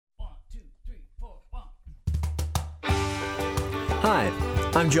Hi,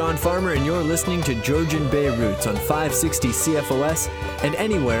 I'm John Farmer, and you're listening to Georgian Bay Roots on 560 CFOS and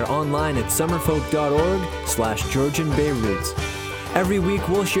anywhere online at summerfolk.org/Georgian Bay Roots. Every week,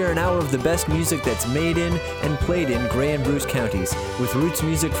 we'll share an hour of the best music that's made in and played in Grey and Bruce counties, with roots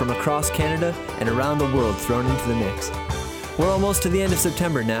music from across Canada and around the world thrown into the mix. We're almost to the end of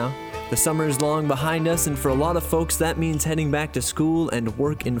September now. The summer is long behind us, and for a lot of folks, that means heading back to school and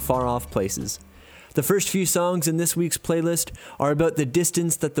work in far-off places. The first few songs in this week's playlist are about the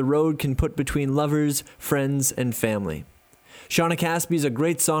distance that the road can put between lovers, friends, and family. Shauna Caspi is a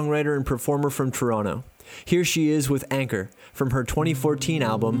great songwriter and performer from Toronto. Here she is with Anchor from her 2014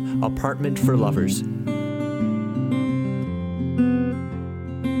 album, Apartment for Lovers.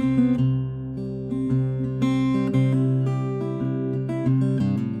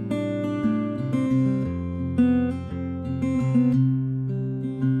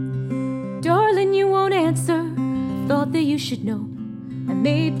 That you should know I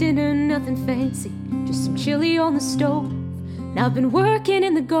made dinner, nothing fancy, just some chili on the stove. Now I've been working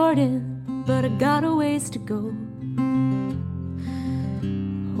in the garden, but I got a ways to go.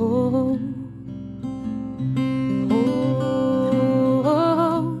 Oh, oh,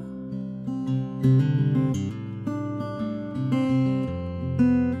 oh.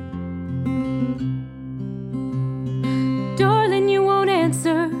 Darling, you won't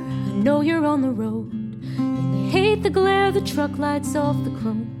answer. I know you're on the road. Hate the glare, the truck lights off the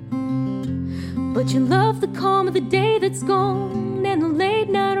chrome, but you love the calm of the day that's gone and the late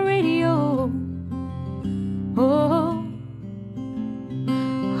night radio. Oh,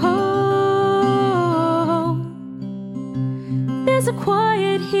 oh, there's a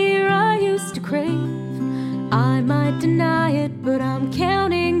quiet here I used to crave. I might deny it, but I'm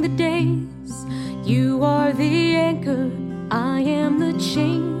counting the days. You are the anchor, I am the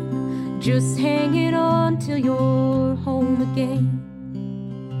chain. Just hang it on till you're home again.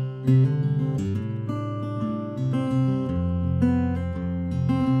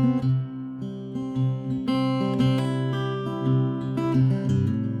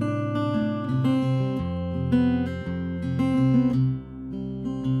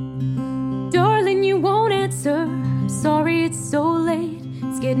 Darling, you won't answer. I'm sorry it's so late.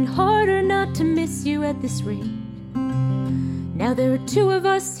 It's getting harder not to miss you at this rate. Now there are two of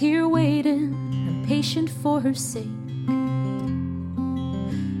us here waiting. I'm patient for her sake.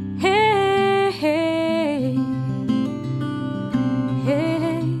 Hey, hey,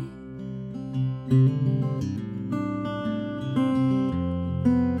 hey.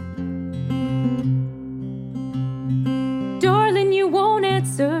 Darling, you won't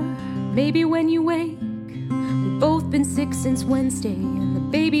answer. Maybe when you wake. We've both been sick since Wednesday, and the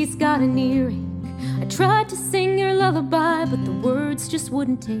baby's got an earache. I tried to sing your lullaby, but the words just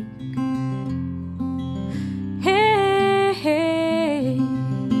wouldn't take. Hey, hey,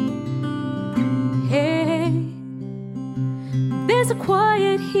 hey. There's a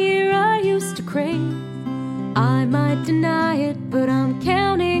quiet here I used to crave. I might deny it, but I'm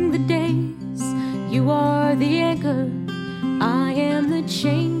counting the days. You are the anchor, I am the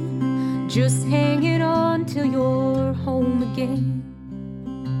chain. Just hang it on till you're home again.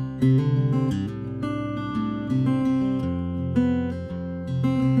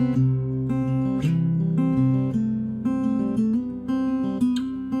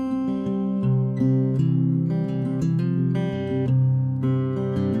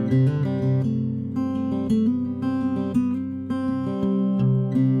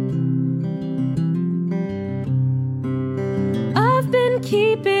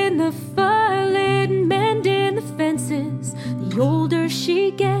 Keeping the fire lit and mending the fences. The older she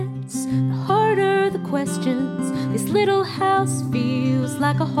gets, the harder the questions. This little house feels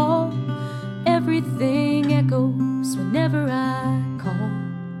like a hall. Everything echoes whenever I call.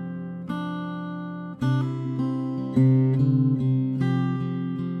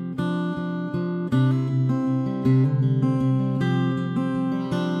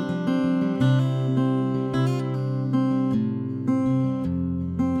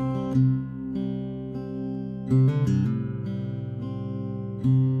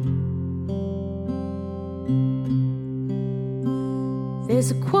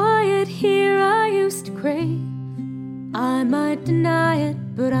 There's a quiet here I used to crave. I might deny it,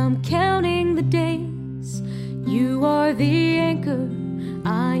 but I'm counting the days. You are the anchor,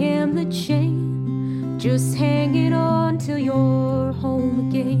 I am the chain. Just hang it on till you're home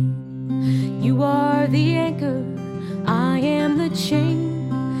again. You are the anchor, I am the chain.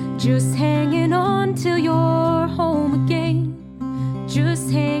 Just hanging on till you're home again.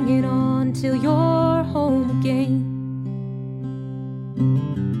 Just hanging on till you're home again.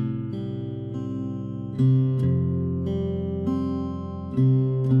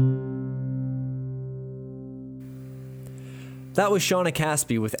 That was Shauna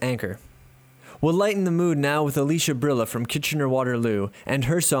Caspi with Anchor. We'll lighten the mood now with Alicia Brilla from Kitchener-Waterloo and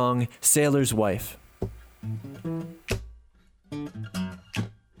her song, Sailor's Wife.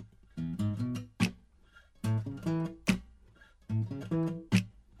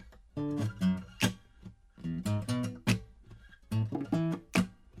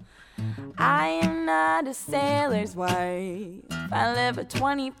 I am not a sailor's wife. I live a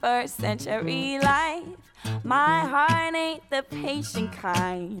 21st century life. My heart ain't the patient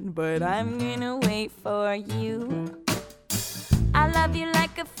kind, but I'm gonna wait for you. I love you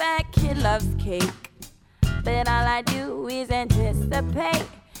like a fat kid loves cake, but all I do is anticipate.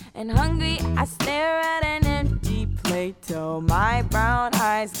 And hungry, I stare at an empty plate till my brown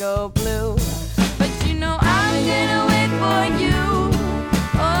eyes go blue. But you know I'm gonna wait for you.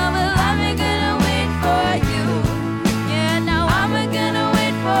 Oh, well, I'm gonna wait for you. Yeah, now I'm gonna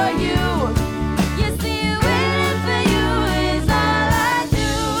wait for you. You see, waiting for you is all I do.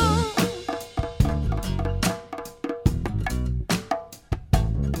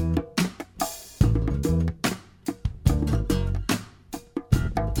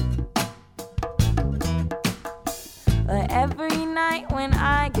 Every night when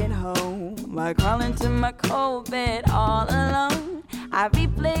I get home, I crawl into my cold bed all alone. I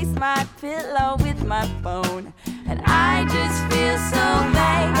replace my pillow with my phone, and I just feel so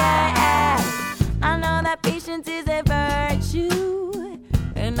bad. I know that patience is a virtue,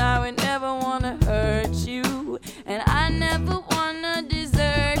 and I would never wanna hurt you, and I never wanna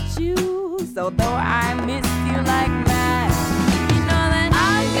desert you. So though I miss you like mad, you know that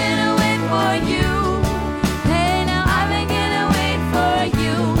I'm gonna wait for you. Hey, now I'm gonna wait for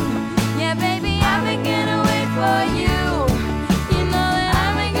you. Yeah, baby, I'm gonna wait for you.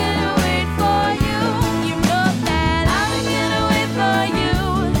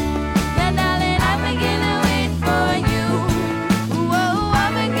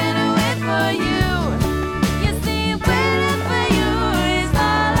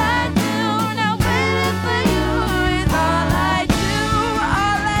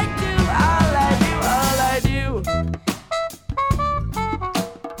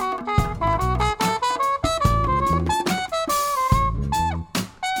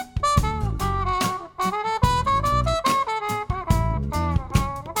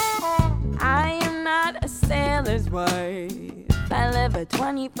 I live a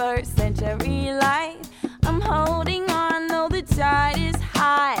 21st century life. I'm holding on though the tide is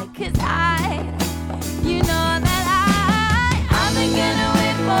high, 'cause you know that I'm gonna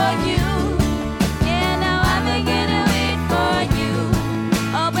wait for you. Yeah, now I'm gonna wait for you.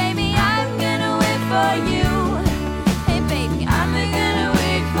 Oh baby, I'm gonna wait for you. Hey baby, I'm gonna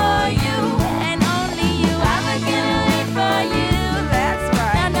wait for you, and only you. I'm gonna wait for you. That's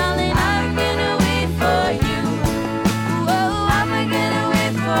right. Now darling, I'm gonna wait for you.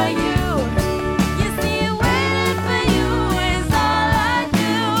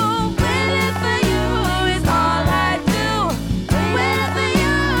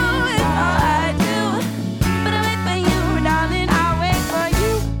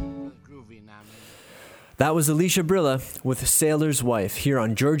 That was Alicia Brilla with Sailor's Wife here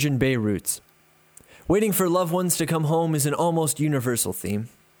on Georgian Bay Roots. Waiting for loved ones to come home is an almost universal theme.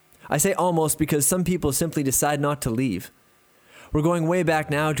 I say almost because some people simply decide not to leave. We're going way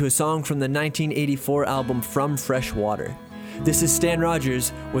back now to a song from the 1984 album From Fresh Water. This is Stan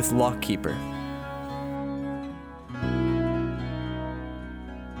Rogers with Lockkeeper.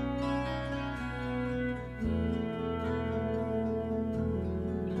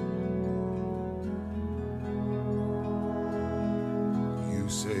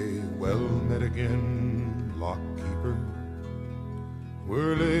 Again, lockkeeper,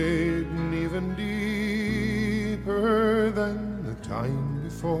 we're laden even deeper than the time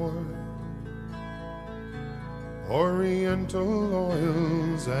before. Oriental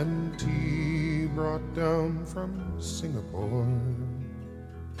oils and tea brought down from Singapore.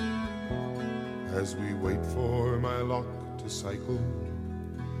 As we wait for my lock to cycle,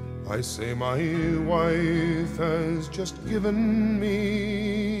 I say my wife has just given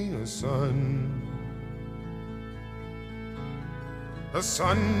me a son. A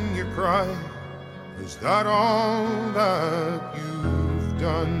son, you cry, is that all that you've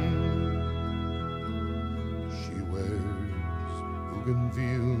done? She wears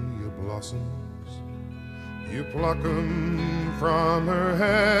bougainvillea blossoms. You pluck 'em from her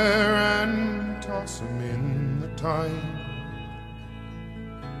hair and toss 'em in the tide.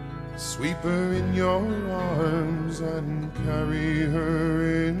 Sweep her in your arms and carry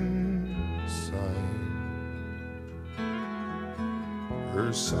her inside.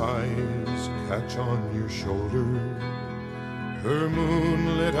 Her sighs catch on your shoulder Her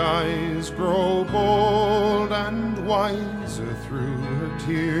moonlit eyes grow bold and wiser through her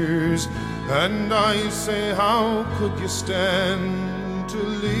tears, and I say, how could you stand to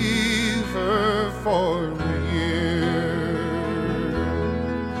leave her for a year?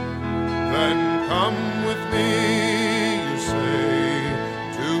 Then come with me, you say,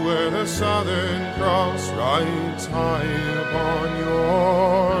 to where the Southern Cross rides high upon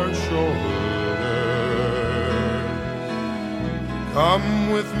your shoulder.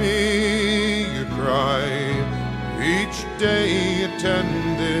 Come with me, you cry, each day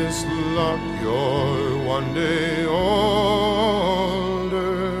attend this luck, you're one day older,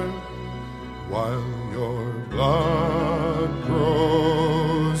 while your blood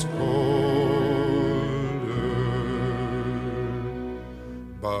grows colder.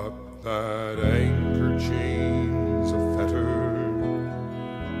 But that anchor chain's a fetter,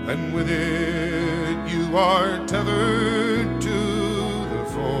 and with it you are tethered to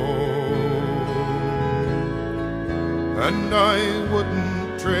and I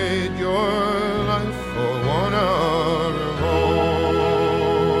wouldn't trade your life for 1 hour of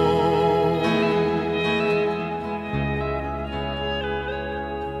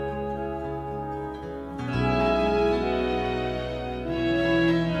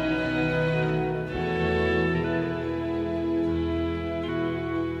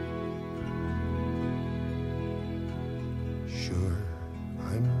Sure,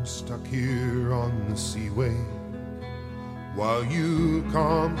 I'm stuck here on the seaway, while you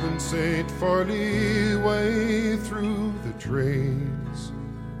compensate for leeway through the trades,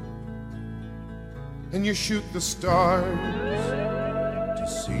 and you shoot the stars to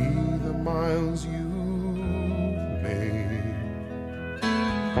see the miles you've made,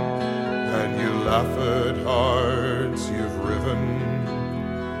 and you laugh at hearts you've riven,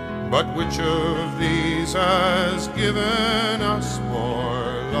 but which of these has given us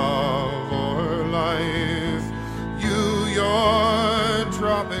more love or life? Your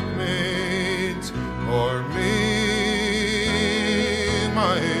tropic maids, or me,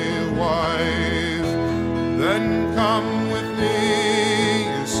 my wife? Then come with me,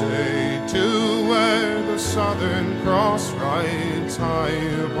 you say, to where the Southern Cross rides high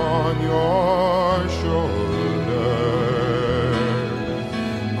upon your shoulder.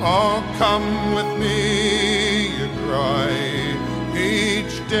 Oh, come with me, you cry,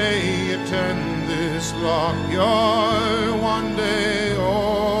 each day attend this lock, you're one day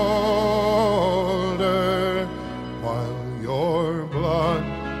older, while your blood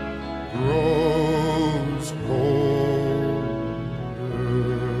grows colder.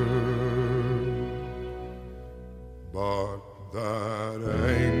 But that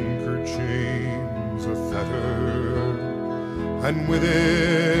anchor chain's a fetter, and with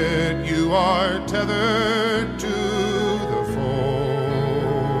it you are tethered to the foam,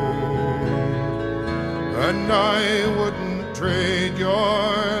 and I wouldn't trade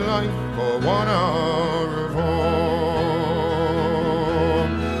your life for 1 hour of home.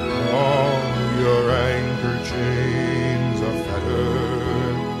 All your anchor chains are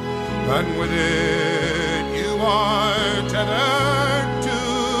fettered, and with it you are tethered to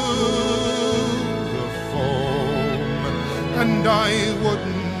the foam, and I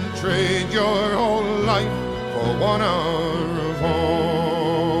wouldn't trade your whole life for 1 hour of home.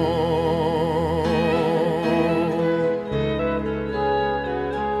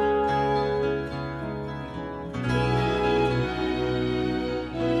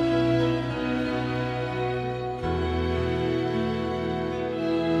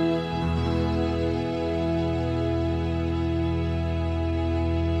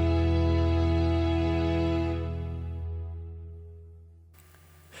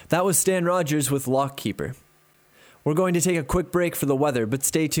 That was Stan Rogers with Lockkeeper. We're going to take a quick break for the weather, but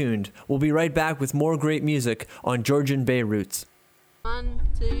stay tuned. We'll be right back with more great music on Georgian Bay Roots. 1,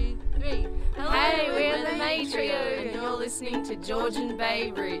 2, 3. Hey, we're the May Trio, and you're listening to Georgian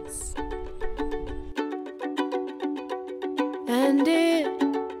Bay Roots. And it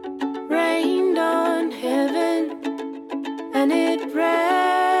rained on heaven, and it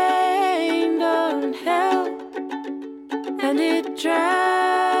rained on hell, and it drowned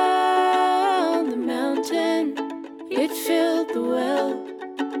the mountain, it filled the well,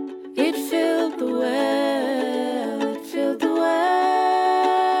 it filled the well, it filled the well,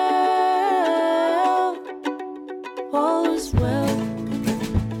 all is well.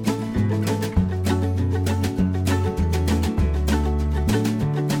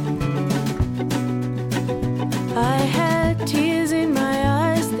 I had tears in my eyes.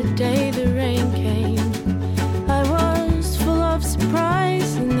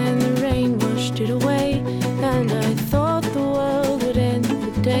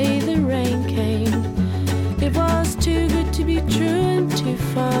 too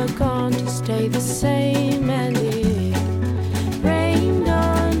far gone to stay the same, and it rained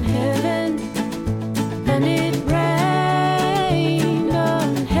on heaven, and it rained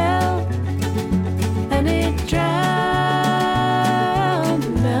on hell, and it drowned the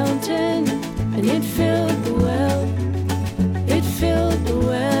mountain, and it filled the well, it filled the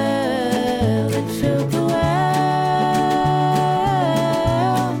well, it filled the well.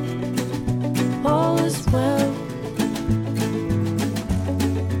 All is well.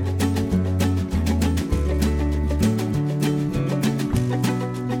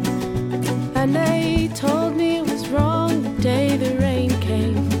 And they told me it was wrong the day the rain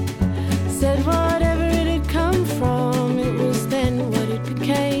came. Said whatever it had come from, it was then what it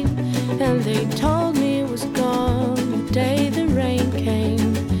became. And they told me it was gone the day the rain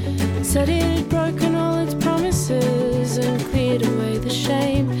came. Said it had broken all its promises and cleared away the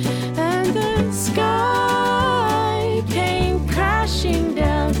shame. And the sky came crashing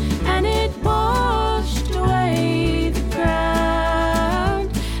down, and it washed away the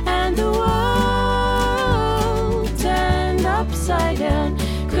ground, and the world turned upside down.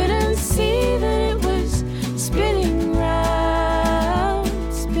 Couldn't see that it was spinning round,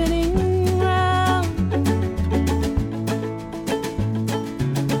 spinning round.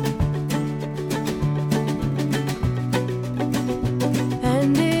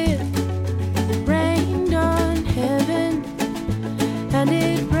 And it rained on heaven, and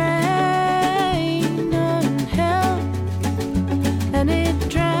it rained on hell, and it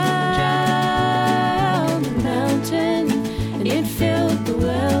drowned the mountain, and it filled the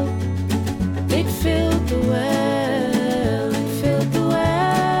well, it filled the well, it filled the well.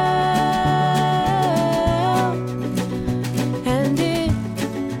 And it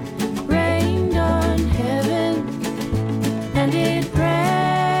rained on heaven, and it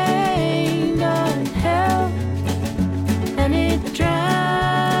rained on hell, and it drowned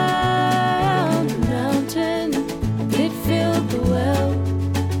the mountain, it filled the well,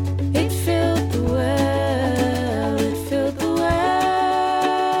 it filled the well, it filled the well.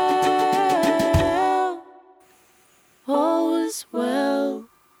 All was well.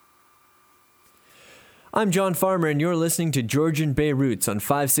 I'm John Farmer, and you're listening to Georgian Bay Roots on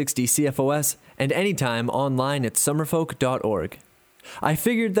 560 CFOS and anytime online at summerfolk.org. I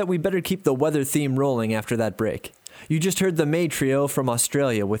figured that we better keep the weather theme rolling after that break. You just heard the May Trio from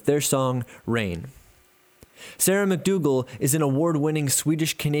Australia with their song Rain. Sarah McDougall is an award-winning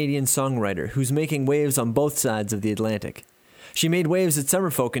Swedish-Canadian songwriter who's making waves on both sides of the Atlantic. She made waves at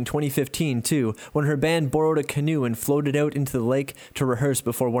Summerfolk in 2015, too, when her band borrowed a canoe and floated out into the lake to rehearse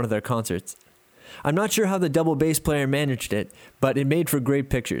before one of their concerts. I'm not sure how the double bass player managed it, but it made for great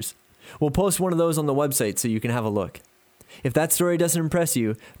pictures. We'll post one of those on the website so you can have a look. If that story doesn't impress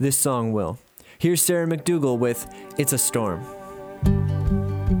you, this song will. Here's Sarah McDougall with It's a Storm.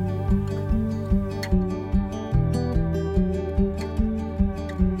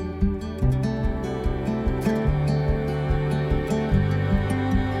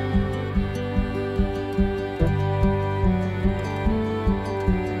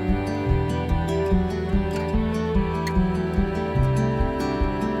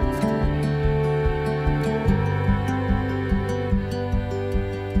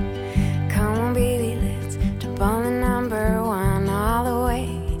 Come on, baby, let's jump on the number one all the way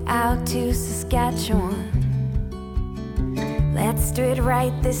out to Saskatchewan. Let's do it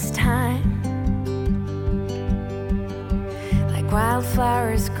right this time. Like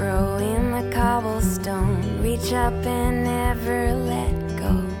wildflowers grow in the cobblestone, reach up and never let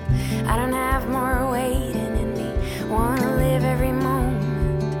go. I don't have more waiting in me, wanna live every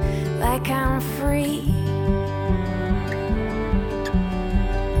moment like I'm free.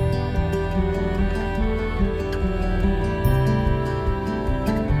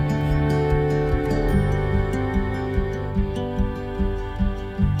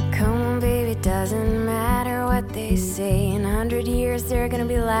 Doesn't matter what they say. In 100 years they're gonna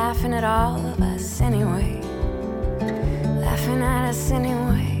be laughing at all of us anyway. Laughing at us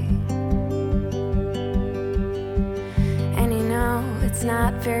anyway. And you know it's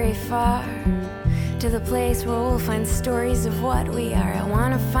not very far to the place where we'll find stories of what we are. I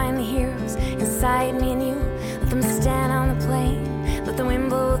wanna find the heroes inside me and you. Let them stand on the plain, let the wind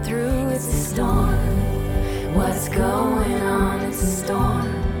blow through. It's a storm. What's going on? It's a storm.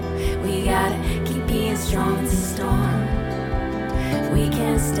 We gotta keep being strong, it's a storm. We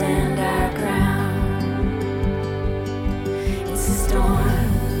can't stand our ground. It's a storm.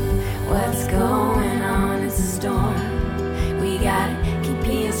 What's going on? It's a storm. We gotta keep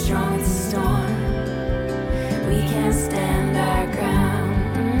being strong, it's a storm. We can't stand our ground.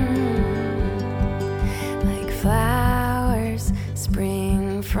 Like flowers, spring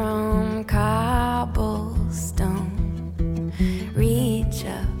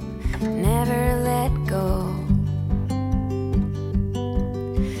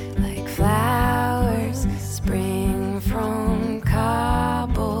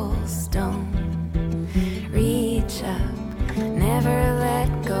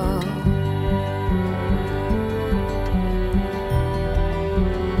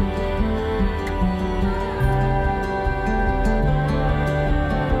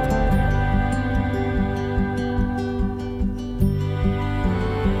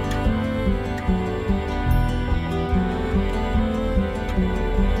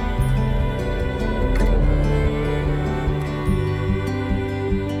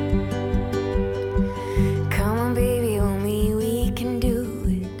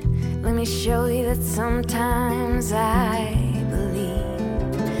Sometimes I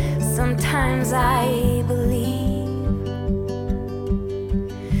believe, sometimes I believe.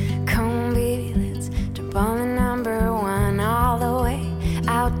 Come baby, let's jump on the number one all the way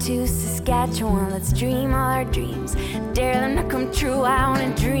out to Saskatchewan. Let's dream all our dreams, dare them to come true. I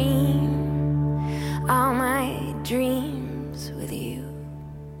wanna dream all my dreams with you.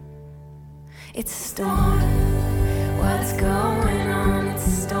 It's a storm, what's going on? It's a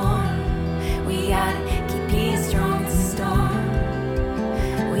storm. We gotta keep being strong, it's a storm.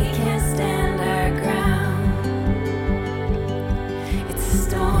 We can't stand our ground. It's a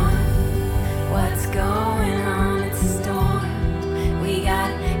storm. What's going on? It's a storm. We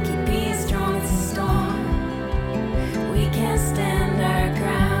gotta keep being strong, it's a storm. We can't stand our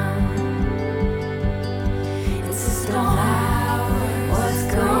ground. It's a storm. What's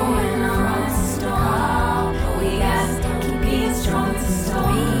going on? It's a storm. We gotta keep being strong, it's a storm.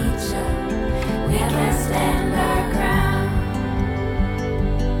 We can't stand our ground.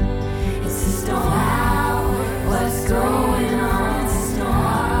 It's a storm. What's going on? It's a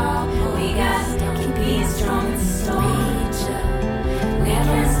storm. We got to keep being strong. It's a storm. We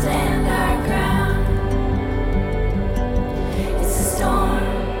can't stand our ground. It's a storm.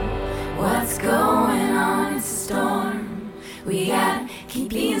 What's going on? It's a storm. We got to keep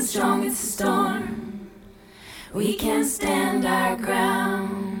being strong. It's a storm. We can't stand our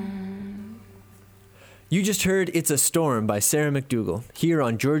ground. You just heard It's a Storm by Sarah McDougall, here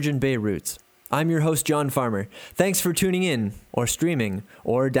on Georgian Bay Roots. I'm your host, John Farmer. Thanks for tuning in, or streaming,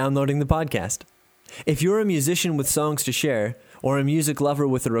 or downloading the podcast. If you're a musician with songs to share, or a music lover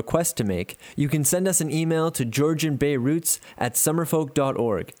with a request to make, you can send us an email to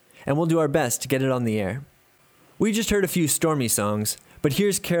georgianbayroots@summerfolk.org, and we'll do our best to get it on the air. We just heard a few stormy songs, but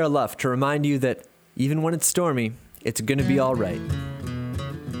here's Cara Luff to remind you that even when it's stormy, it's gonna be all right.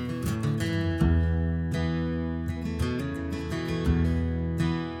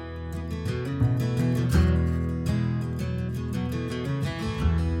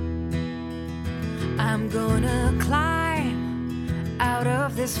 I'm gonna climb out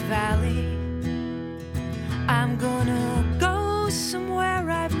of this valley. I'm gonna go somewhere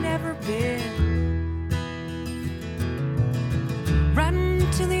I've never been. Run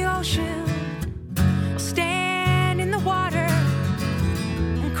to the ocean, I'll stand in the water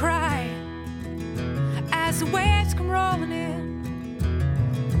and cry as the waves come rolling in.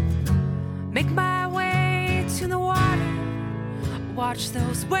 Make my way to the water, watch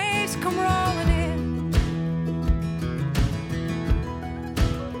those waves come rolling in.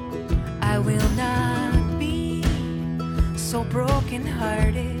 I will not be so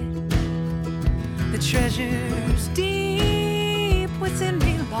broken-hearted. The treasure's deep within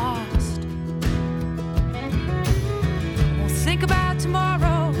me lost. Won't think about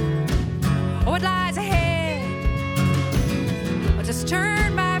tomorrow or what lies ahead. I'll just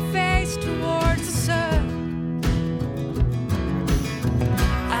turn my face towards the sun.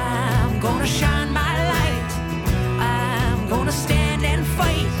 I'm gonna shine my light. I'm gonna stand and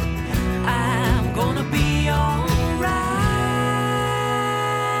fight. I'm gonna be alright.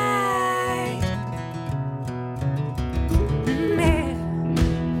 Yeah.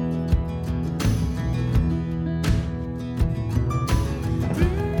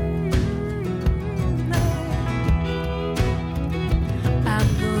 I'm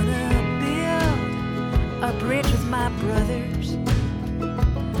gonna build a bridge with my brothers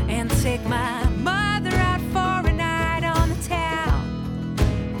and take my mother out for a night on the town.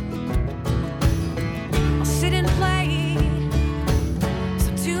 I'll sit and play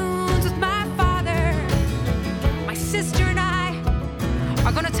some tunes with my father. My sister and I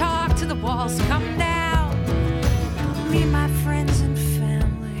are gonna talk till the walls come down. Me and my friends and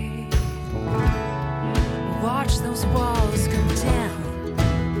family watch those walls come down.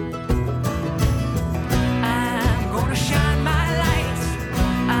 I'm gonna shine my light.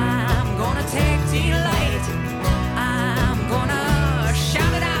 I'm gonna take delight. I'm gonna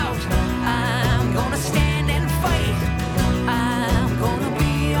shout it out. I'm gonna stand and fight. I'm gonna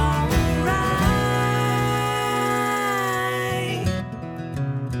be alright.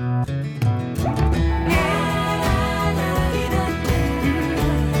 Yeah.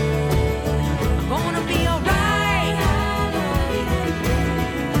 I'm gonna be alright.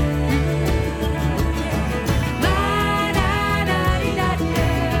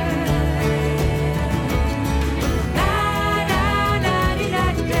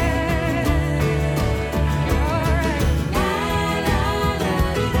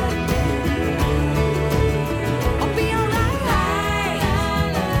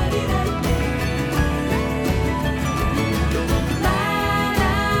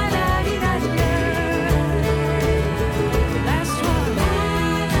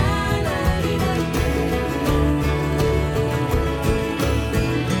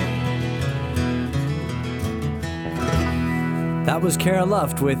 That was Kara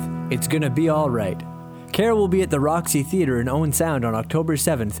Luft with It's Gonna Be Alright. Kara will be at the Roxy Theater in Owen Sound on October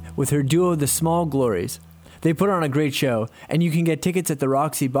 7th with her duo The Small Glories. They put on a great show, and you can get tickets at the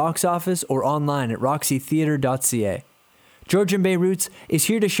Roxy box office or online at roxytheater.ca. Georgian Bay Roots is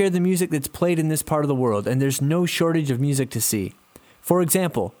here to share the music that's played in this part of the world, and there's no shortage of music to see. For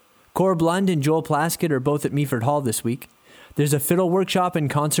example, Cor Blund and Joel Plaskett are both at Meaford Hall this week. There's a fiddle workshop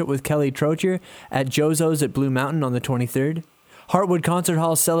and concert with Kelly Trocher at Jozo's at Blue Mountain on the 23rd. Heartwood Concert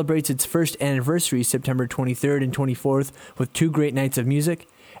Hall celebrates its first anniversary September 23rd and 24th with 2 great nights of music.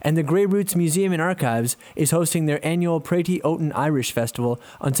 And the Grey Roots Museum and Archives is hosting their annual Pratie Oaten Irish Festival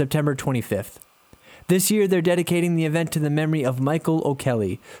on September 25th. This year, they're dedicating the event to the memory of Michael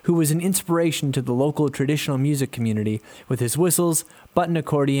O'Kelly, who was an inspiration to the local traditional music community with his whistles, button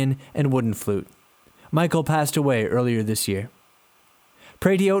accordion, and wooden flute. Michael passed away earlier this year.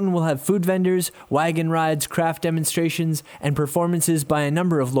 Pratie Oaten will have food vendors, wagon rides, craft demonstrations, and performances by a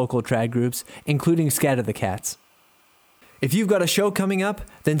number of local trad groups, including Scatter the Cats. If you've got a show coming up,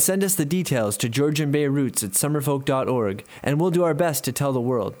 then send us the details to Georgian Bay Roots at summerfolk.org, and we'll do our best to tell the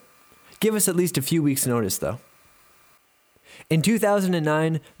world. Give us at least a few weeks' notice, though. In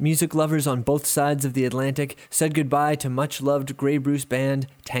 2009, music lovers on both sides of the Atlantic said goodbye to much-loved Grey Bruce band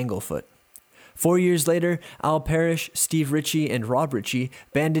Tanglefoot. 4 years later, Al Parrish, Steve Ritchie, and Rob Ritchie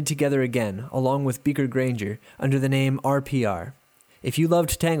banded together again, along with Beaker Granger, under the name RPR. If you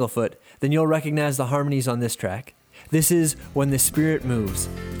loved Tanglefoot, then you'll recognize the harmonies on this track. This is When the Spirit Moves.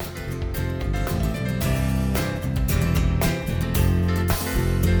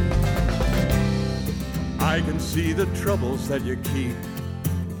 I can see the troubles that you keep,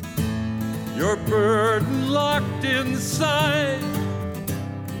 your burden locked inside.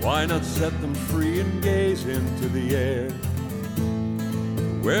 Why not set them free and gaze into the air,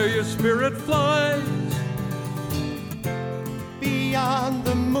 where your spirit flies? Beyond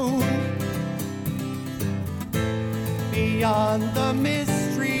the moon, beyond the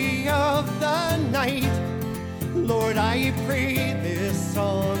mystery of the night, Lord, I pray this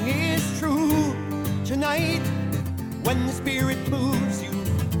song is true tonight. When the Spirit moves you,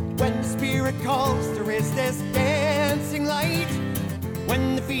 when the Spirit calls, there is this dancing light.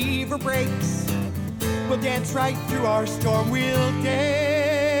 When the fever breaks, we'll dance right through our storm. We'll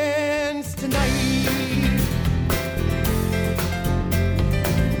dance tonight.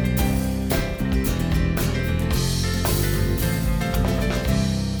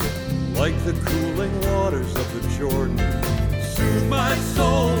 Like the cooling waters of the Jordan, soothe my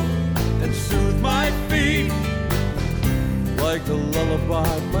soul and soothe my feet. Like the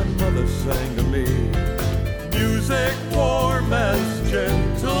lullaby my mother sang to me, music warm as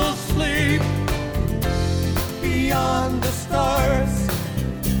gentle sleep. Beyond the stars,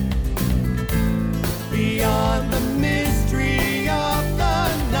 beyond the mystery of the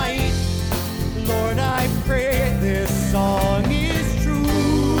night, Lord, I pray this song is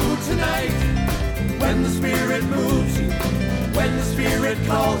true tonight. When the Spirit moves you, when the Spirit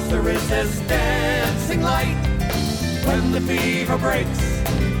calls, there is this dancing light. When the fever breaks,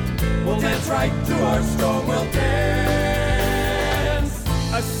 we'll dance right through our storm, we'll dance.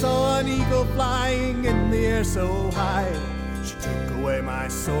 I saw an eagle flying in the air so high. She took away my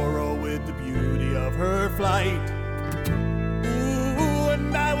sorrow with the beauty of her flight. Ooh,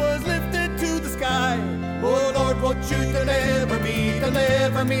 and I was lifted to the sky. Oh Lord, won't you deliver me tonight.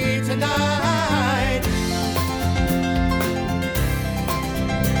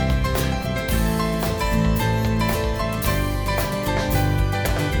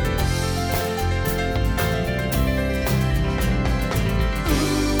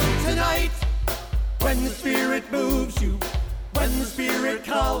 When the Spirit moves you, when the Spirit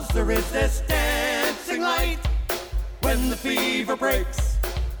calls, there is this dancing light. When the fever breaks,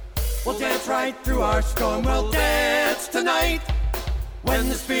 we'll dance right through our storm, we'll dance tonight. When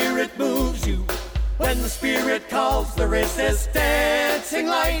the Spirit moves you, when the Spirit calls, there is this dancing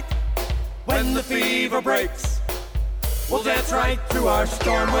light. When the fever breaks, we'll dance right through our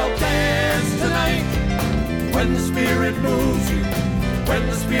storm, we'll dance tonight. When the Spirit moves you, when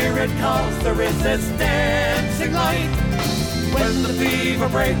the Spirit calls, there is this dancing light. When the fever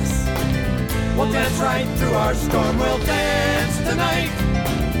breaks, we'll dance right through our storm, we'll dance tonight.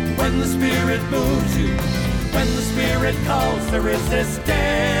 When the Spirit moves you, when the Spirit calls, there is this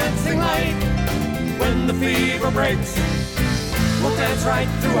dancing light. When the fever breaks, we'll dance right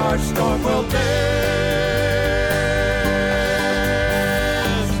through our storm, we'll dance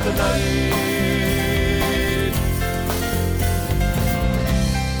tonight.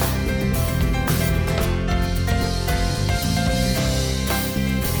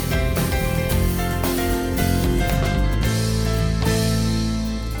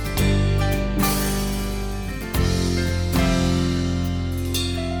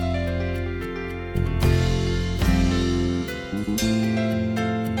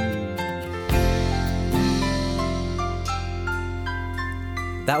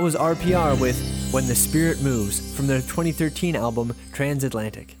 That was RPR with When the Spirit Moves from their 2013 album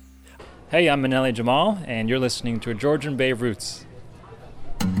Transatlantic. Hey, I'm Manelli Jamal, and you're listening to Georgian Bay Roots.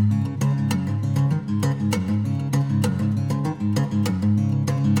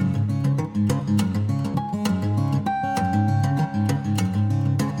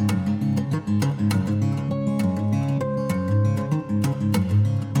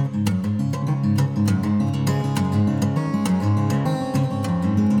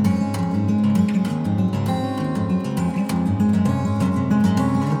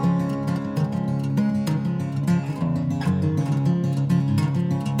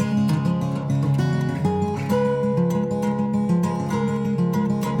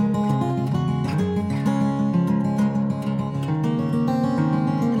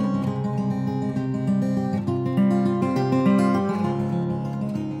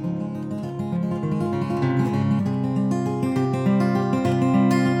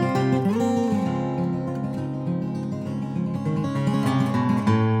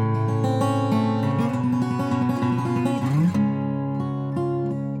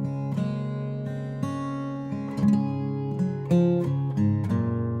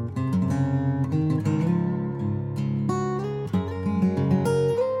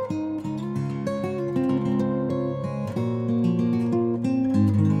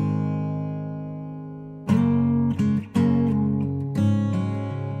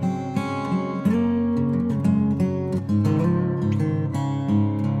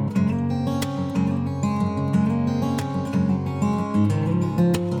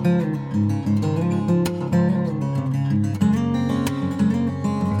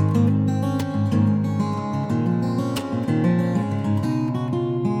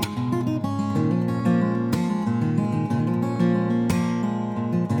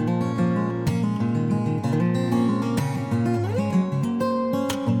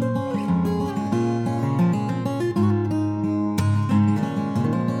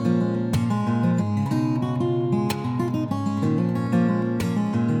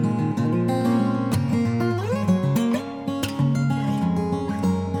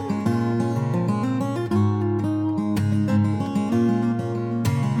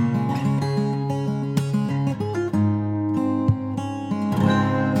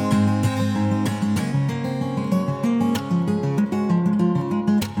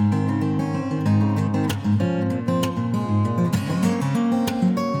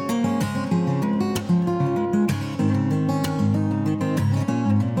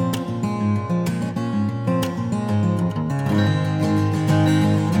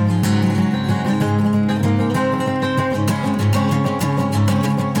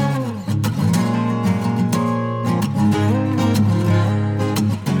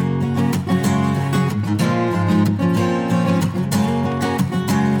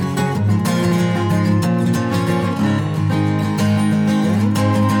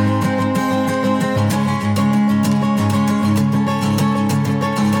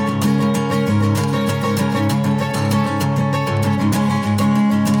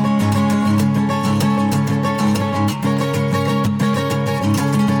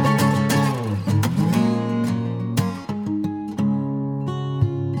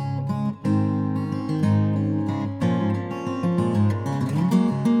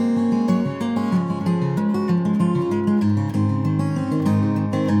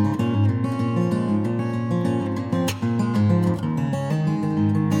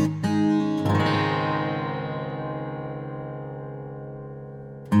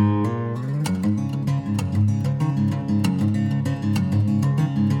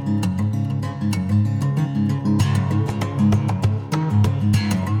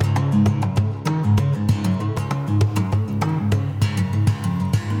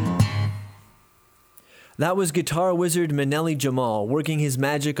 That was guitar wizard Manelli Jamal working his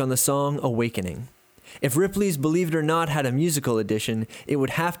magic on the song Awakening. If Ripley's Believe It or Not had a musical edition, it would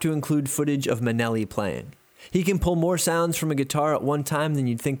have to include footage of Manelli playing. He can pull more sounds from a guitar at one time than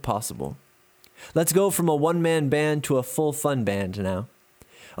you'd think possible. Let's go from a one-man band to a full fun band now.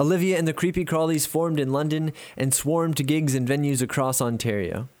 Olivia and the Creepy Crawlies formed in London and swarmed to gigs and venues across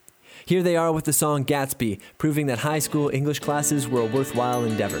Ontario. Here they are with the song Gatsby, proving that high school English classes were a worthwhile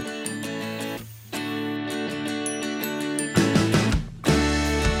endeavor.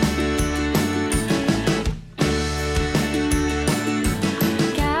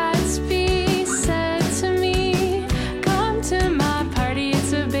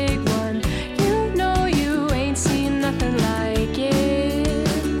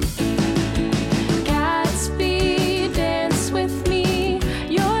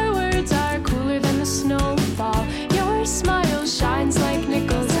 Your smile shines like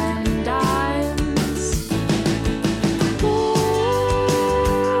nickel.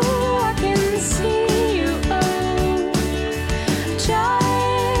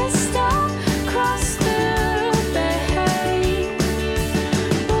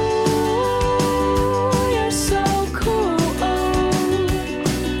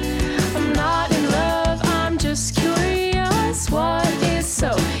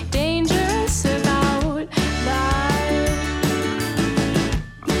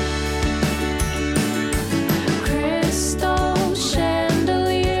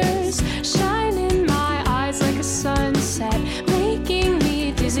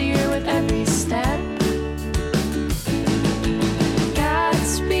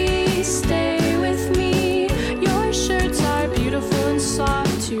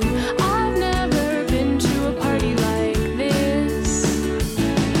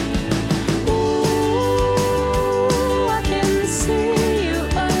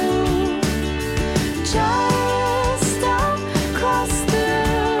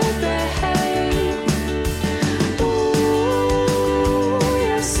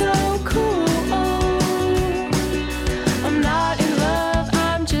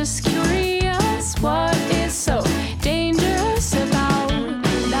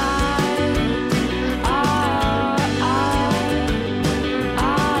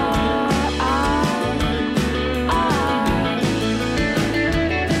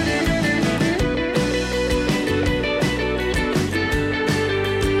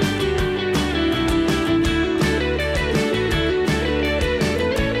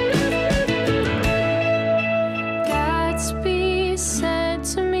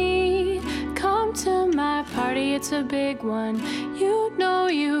 big one. You know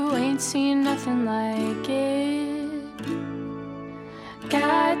you ain't seen nothing like it.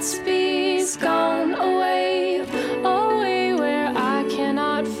 Gatsby's gone away, away where I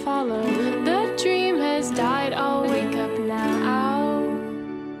cannot follow. The dream has died, I'll wake up now.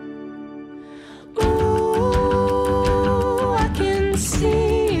 Ooh, I can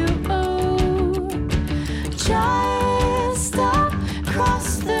see you, oh, just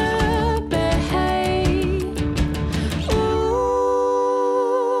across the bay.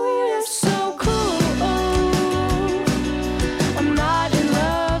 Ooh, you're so cool, oh. I'm not in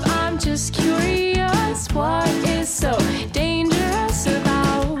love, I'm just curious. What is so dangerous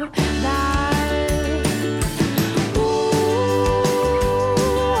about that? Ooh,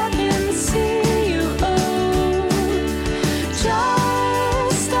 I can see you, oh,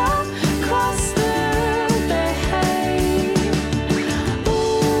 just across the bay.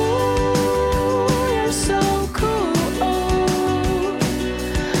 Ooh, you're so cool, oh.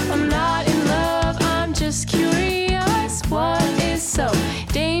 I'm not in love, I'm just curious. What is so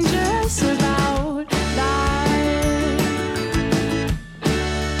dangerous about that?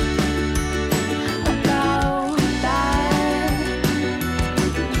 About that?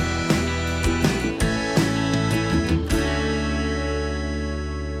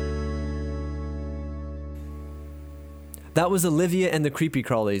 That was Olivia and the Creepy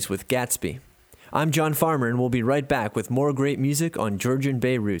Crawlies with Gatsby. I'm John Farmer, and we'll be right back with more great music on Georgian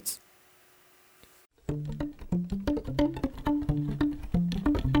Bay Roots.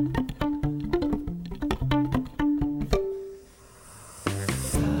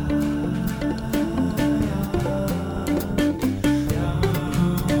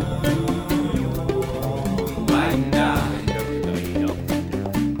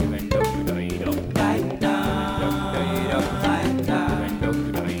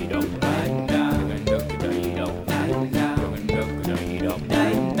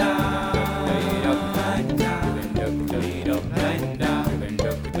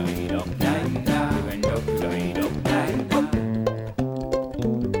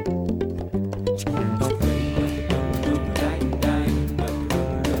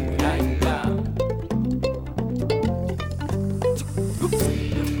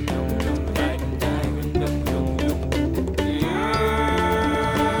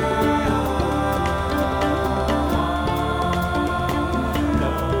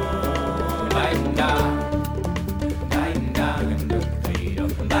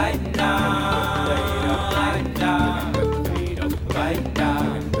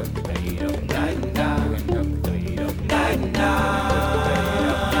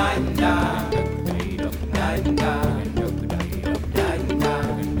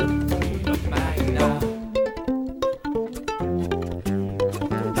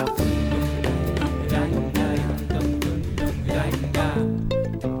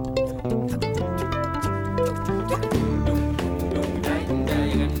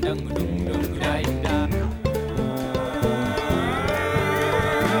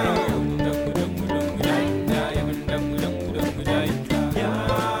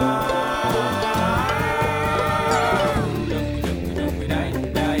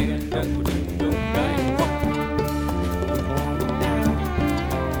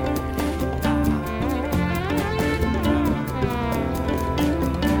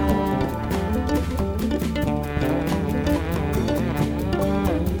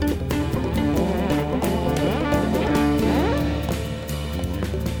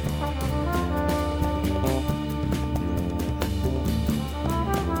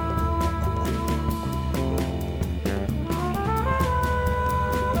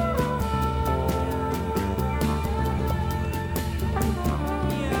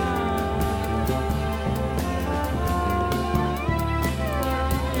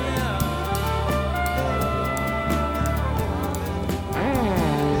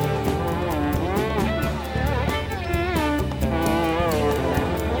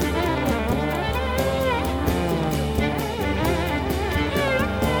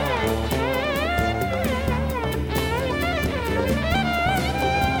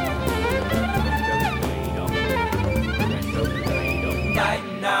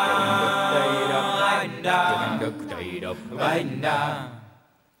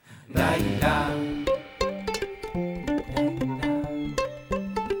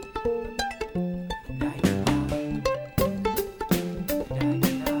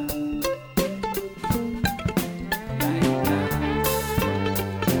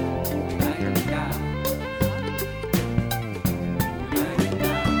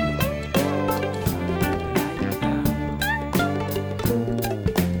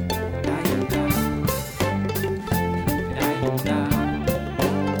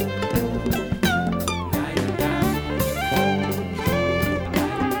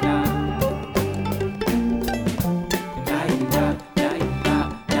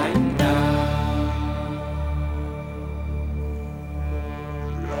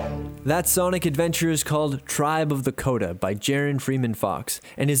 That sonic adventure is called Tribe of the Coda by Jaron Freeman Fox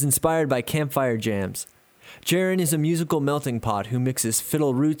and is inspired by campfire jams. Jaron is a musical melting pot who mixes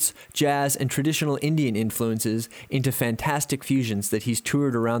fiddle roots, jazz, and traditional Indian influences into fantastic fusions that he's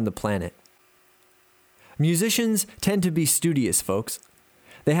toured around the planet. Musicians tend to be studious folks.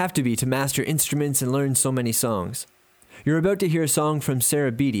 They have to be to master instruments and learn so many songs. You're about to hear a song from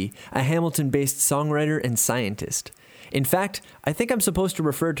Sarah Beatty, a Hamilton-based songwriter and scientist. In fact, I think I'm supposed to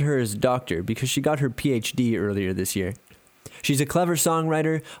refer to her as Doctor because she got her PhD earlier this year. She's a clever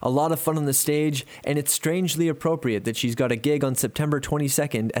songwriter, a lot of fun on the stage, and it's strangely appropriate that she's got a gig on September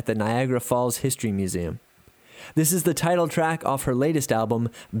 22nd at the Niagara Falls History Museum. This is the title track off her latest album,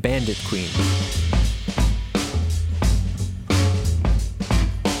 Bandit Queen.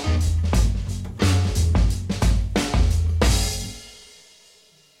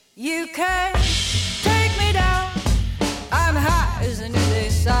 You can take me down, I'm high as the noonday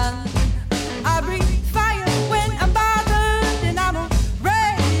sun. I breathe fire when I'm bothered, and I'm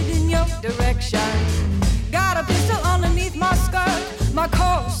red in your direction. Got a pistol underneath my skirt, my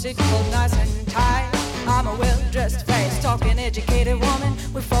corset pulled nice and tight. I'm a well-dressed, fast-talking, educated woman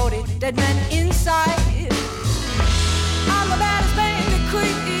with 40 dead men inside. I'm the baddest bandit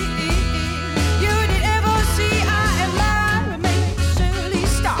queen you did ever see. I am my remain surely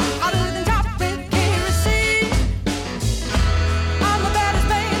star, hotter than top red kerosene. I'm the baddest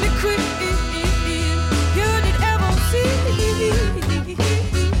bandit queen you did ever see.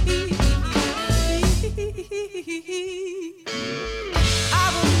 I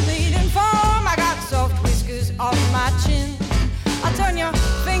was leading form, I got soft whiskers off my chin. I'll turn your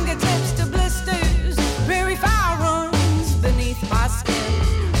fingertips to blisters, prairie fire runs beneath my skin.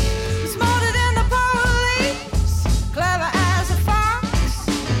 Smarter than the police, clever as a fox.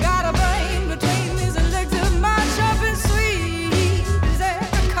 Got a brain between these legs of mine, sharp and sweet as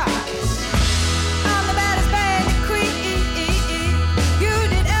apricots. I'm the baddest bandit queen you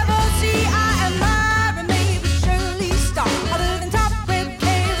did ever see. I am my remain surely star, hotter than top red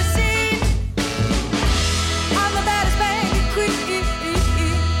kerosene. I'm the baddest bandit queen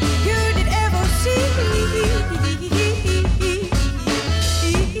you did ever see.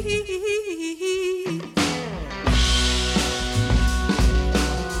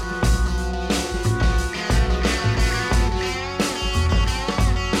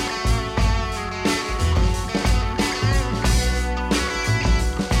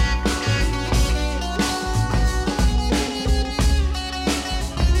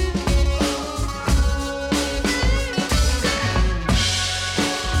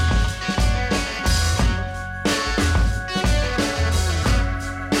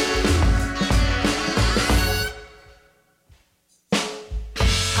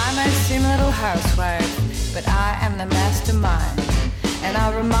 I'm a sim little housewife, but I am the mastermind. And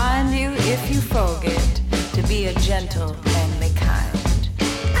I'll remind you if you forget to be a gentle and be kind.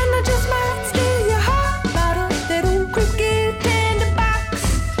 And I just might steal your heart, not a little cricket tinderbox.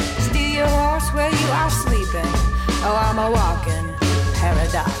 Steal your horse where you are sleeping. Oh, I'm a walking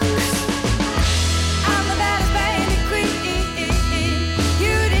paradox. I'm the baddest bandit queen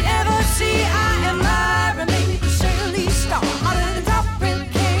you did ever see. I am my remain surely star, hotter than top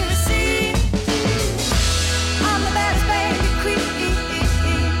red kerosene. I'm the baddest bandit queen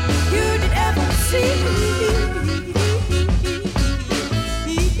you did ever see.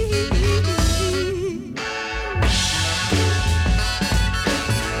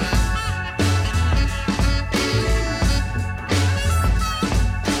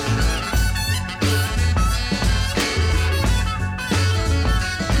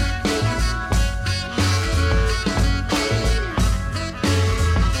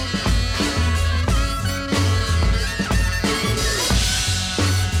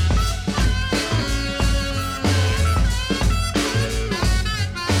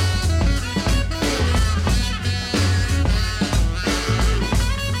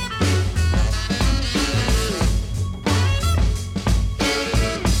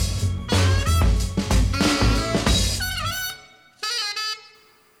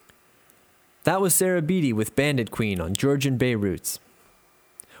 That was Sarah Beatty with Bandit Queen on Georgian Bay Roots.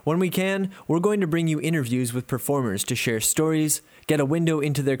 When we can, we're going to bring you interviews with performers to share stories, get a window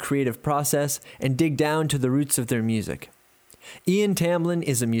into their creative process, and dig down to the roots of their music. Ian Tamblyn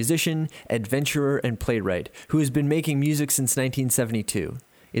is a musician, adventurer, and playwright who has been making music since 1972,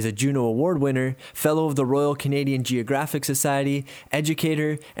 is a Juno Award winner, fellow of the Royal Canadian Geographic Society,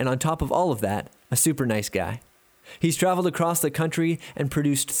 educator, and on top of all of that, a super nice guy. He's traveled across the country and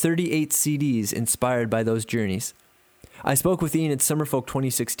produced 38 CDs inspired by those journeys. I spoke with Ian at Summerfolk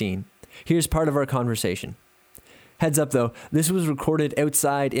 2016. Here's part of our conversation. Heads up though, this was recorded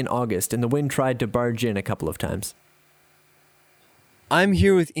outside in August and the wind tried to barge in a couple of times. I'm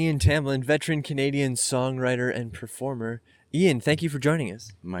here with Ian Tamblyn, veteran Canadian songwriter and performer. Ian, thank you for joining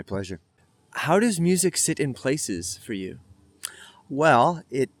us. My pleasure. How does music sit in places for you? Well,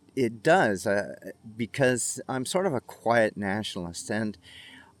 it does, because I'm sort of a quiet nationalist, and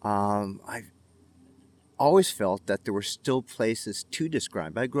I've always felt that there were still places to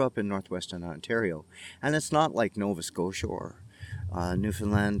describe. I grew up in northwestern Ontario, and it's not like Nova Scotia or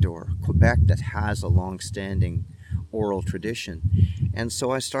Newfoundland or Quebec that has a long-standing oral tradition. And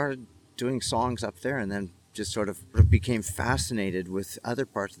so I started doing songs up there, and then just sort of became fascinated with other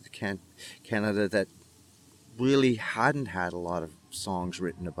parts of Canada that really hadn't had a lot of songs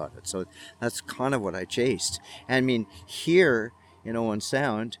written about it. So that's kind of what I chased. And I mean, here in Owen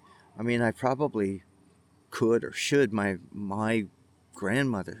Sound, I mean, I probably could or should. My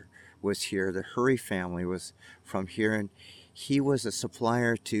grandmother was here. The Hurry family was from here, and he was a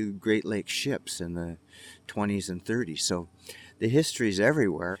supplier to Great Lakes ships in the 20s and 30s. So the history's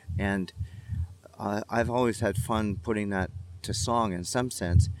everywhere, and I've always had fun putting that to song in some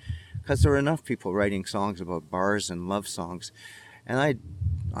sense, because there were enough people writing songs about bars and love songs, and I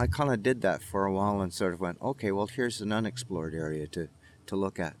kind of did that for a while and sort of went, okay, well, here's an unexplored area to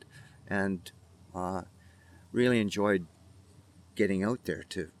look at, and really enjoyed getting out there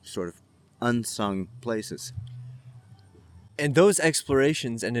to sort of unsung places. And those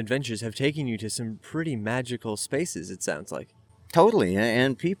explorations and adventures have taken you to some pretty magical spaces, it sounds like. Totally,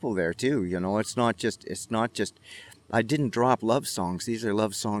 and people there too. You know, it's not just. I didn't drop love songs. These are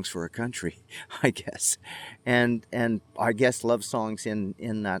love songs for a country, I guess, and I guess love songs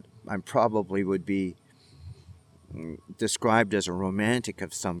in that I probably would be described as a romantic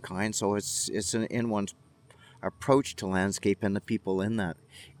of some kind. So it's in one's approach to landscape and the people in that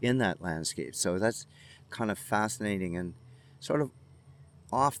landscape. So that's kind of fascinating and sort of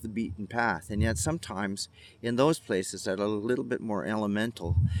off the beaten path, and yet sometimes in those places that are a little bit more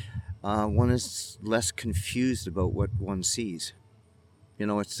elemental, one is less confused about what one sees. You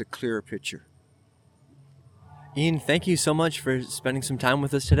know, it's a clearer picture. Ian, thank you so much for spending some time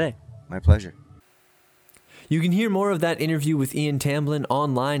with us today. My pleasure. You can hear more of that interview with Ian Tamblyn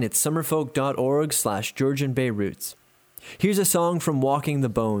online at summerfolk.org/Georgian Bay Roots. Here's a song from Walking the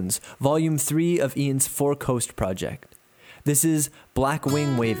Bones, Volume 3 of Ian's Four Coast project. This is Black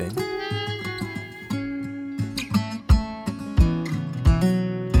Wing Waving.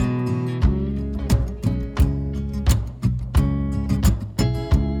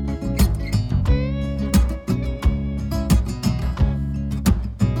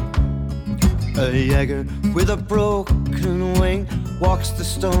 A Jäger with a broken wing walks the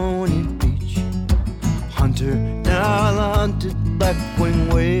stony beach. Hunter now hunted, black wing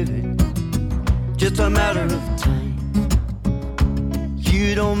waving, just a matter of time.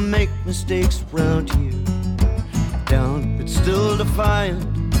 You don't make mistakes round here. Down but still defiant,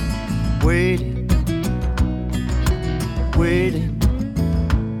 waiting, waiting,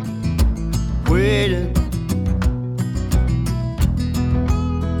 waiting.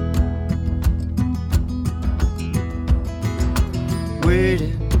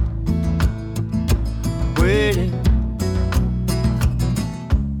 Waiting, waiting.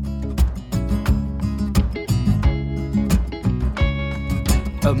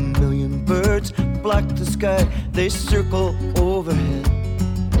 A million birds block the sky, they circle overhead,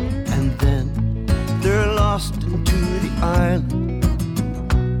 and then they're lost into the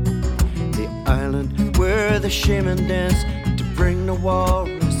island where the shaman dance to bring the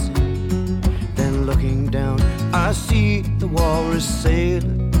walrus in. Then looking down, I see the walrus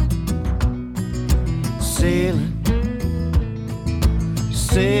sailing, sailing,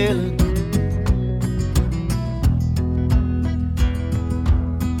 sailing.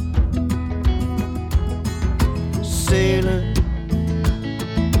 Sailing,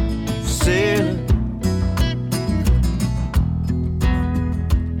 sailing.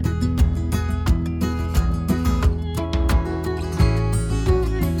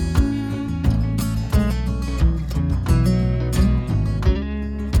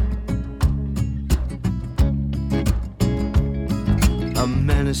 A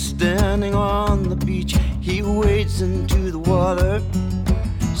man is standing on the beach. He wades into the water.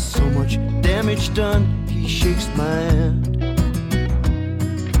 So much damage done, he shakes my hand.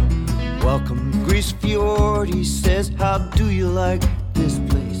 Welcome, Grease Fjord, he says. How do you like this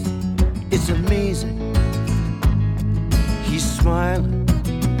place? It's amazing. He's smiling,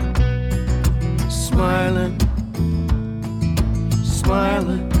 smiling,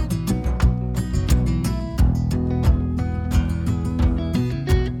 smiling.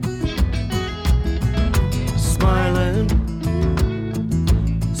 Smiling.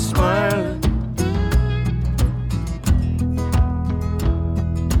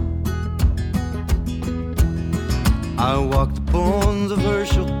 I walked the bones of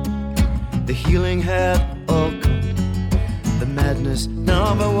Herschel, the healing had all come. The madness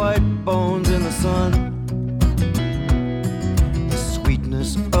now by white bones in the sun. The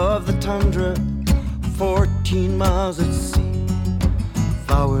sweetness of the tundra, 14 miles at sea.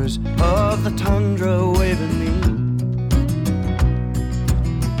 Flowers of the tundra waving me,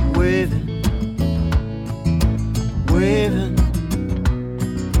 waving, waving.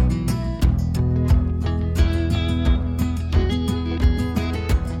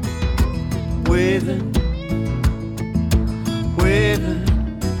 Waving, waving.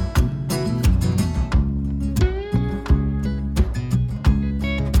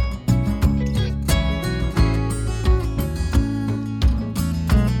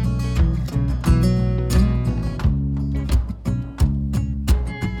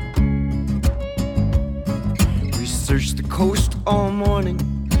 We searched the coast all morning.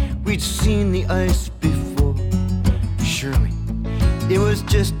 We'd seen the ice before. Surely it was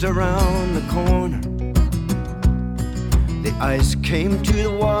just around the corner. The ice came to the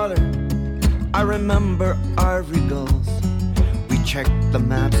water. I remember ivory gulls. We checked the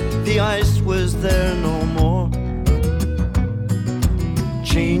maps. The ice was there no more.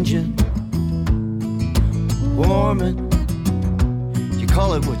 Changing, warming. You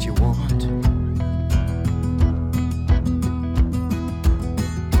call it what you want.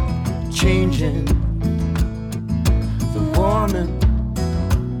 Changing, the warming.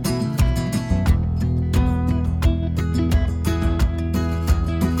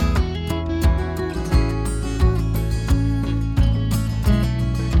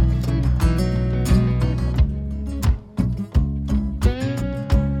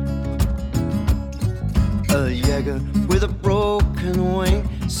 With a broken wing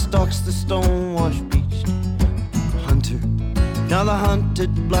stalks the stone-washed beach. Hunter, now the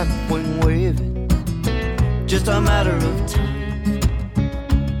hunted black wing waving. Just a matter of time.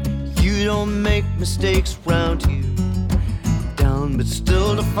 You don't make mistakes round here. Down but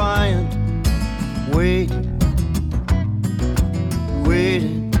still defiant. Waiting,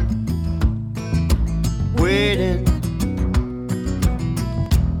 waiting, waiting.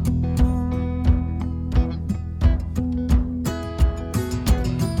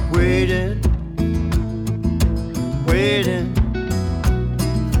 Waiting, waiting.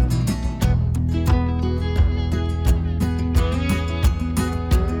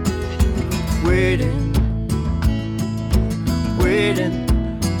 Waiting, waiting.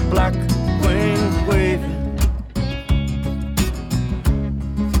 Black wing waving.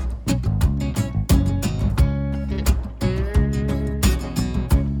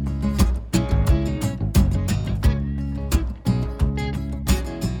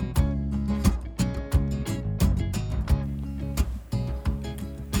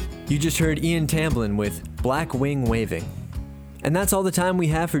 You just heard Ian Tamblyn with Black Wing Waving. And that's all the time we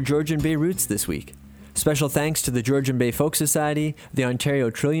have for Georgian Bay Roots this week. Special thanks to the Georgian Bay Folk Society, the Ontario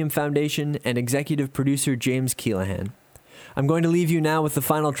Trillium Foundation, and executive producer James Keelahan. I'm going to leave you now with the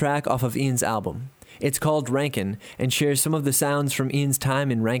final track off of Ian's album. It's called Rankin and shares some of the sounds from Ian's time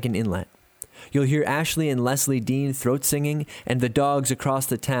in Rankin Inlet. You'll hear Ashley and Leslie Dean throat singing and the dogs across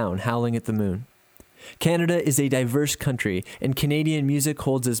the town howling at the moon. Canada is a diverse country, and Canadian music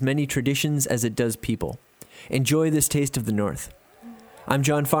holds as many traditions as it does people. Enjoy this taste of the North. I'm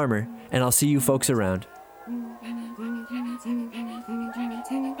John Farmer, and I'll see you folks around.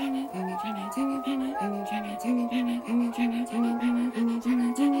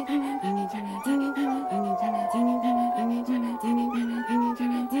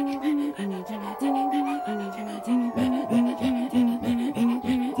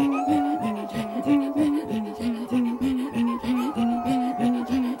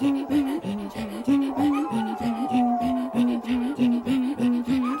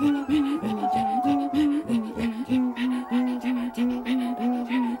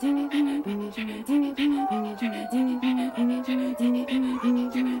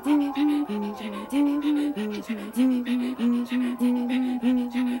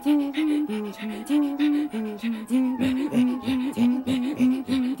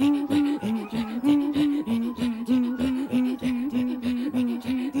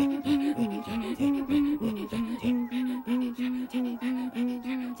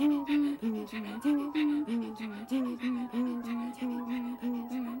 Thank you.